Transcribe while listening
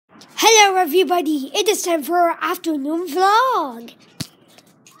Hello everybody, it is time for our afternoon vlog.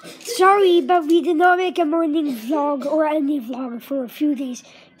 Sorry, but we did not make a morning vlog or any vlog for a few days,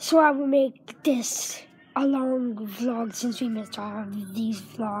 so I will make this a long vlog since we missed all of these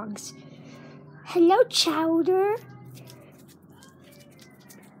vlogs. Hello Chowder,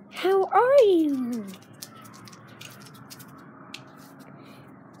 how are you?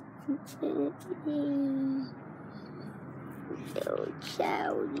 No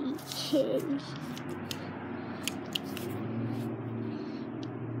Chowdy kids.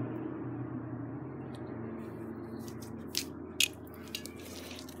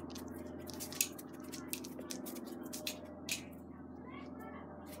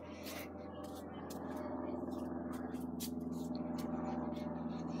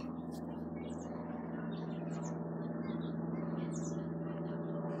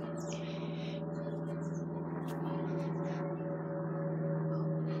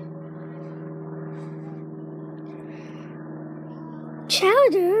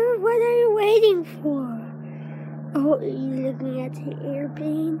 Chowder, what are you waiting for? Oh, are you looking at the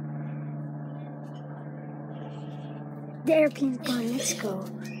airplane? The airplane's gone, let's go.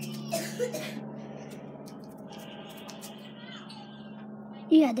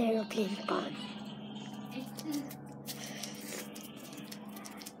 Yeah, the airplane's gone.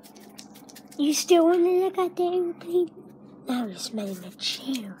 You still want to look at the airplane? Now you're smelling a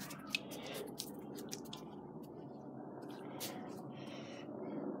chair.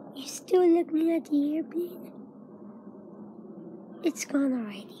 You still looking at the airplane? It's gone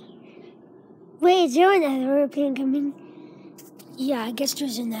already. Wait, is there another airplane coming? Yeah, I guess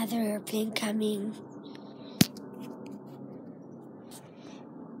there's another airplane coming.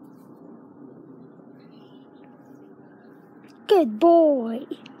 Good boy.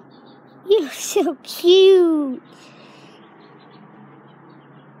 You're so cute.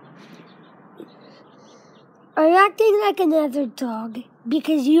 Are you acting like another dog?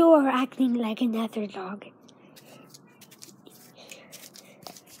 Because you are acting like another dog.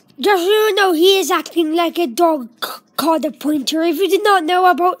 Just so you know, he is acting like a dog called a pointer. If you did not know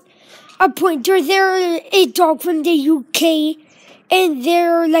about a pointer, they're a dog from the UK, and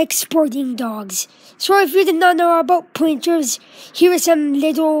they're like sporting dogs. So if you did not know about pointers, here is some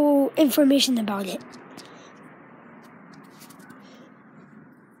little information about it.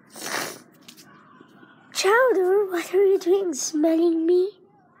 Chowder, what are you doing, smelling me?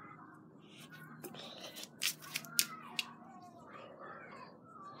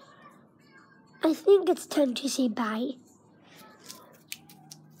 I think it's time to say bye.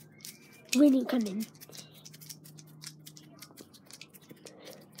 Winnie, come in.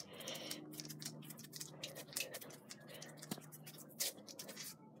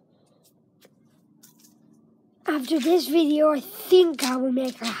 After this video, I think I will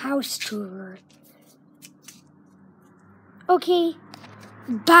make a house tour. Okay,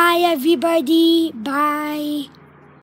 bye everybody, bye.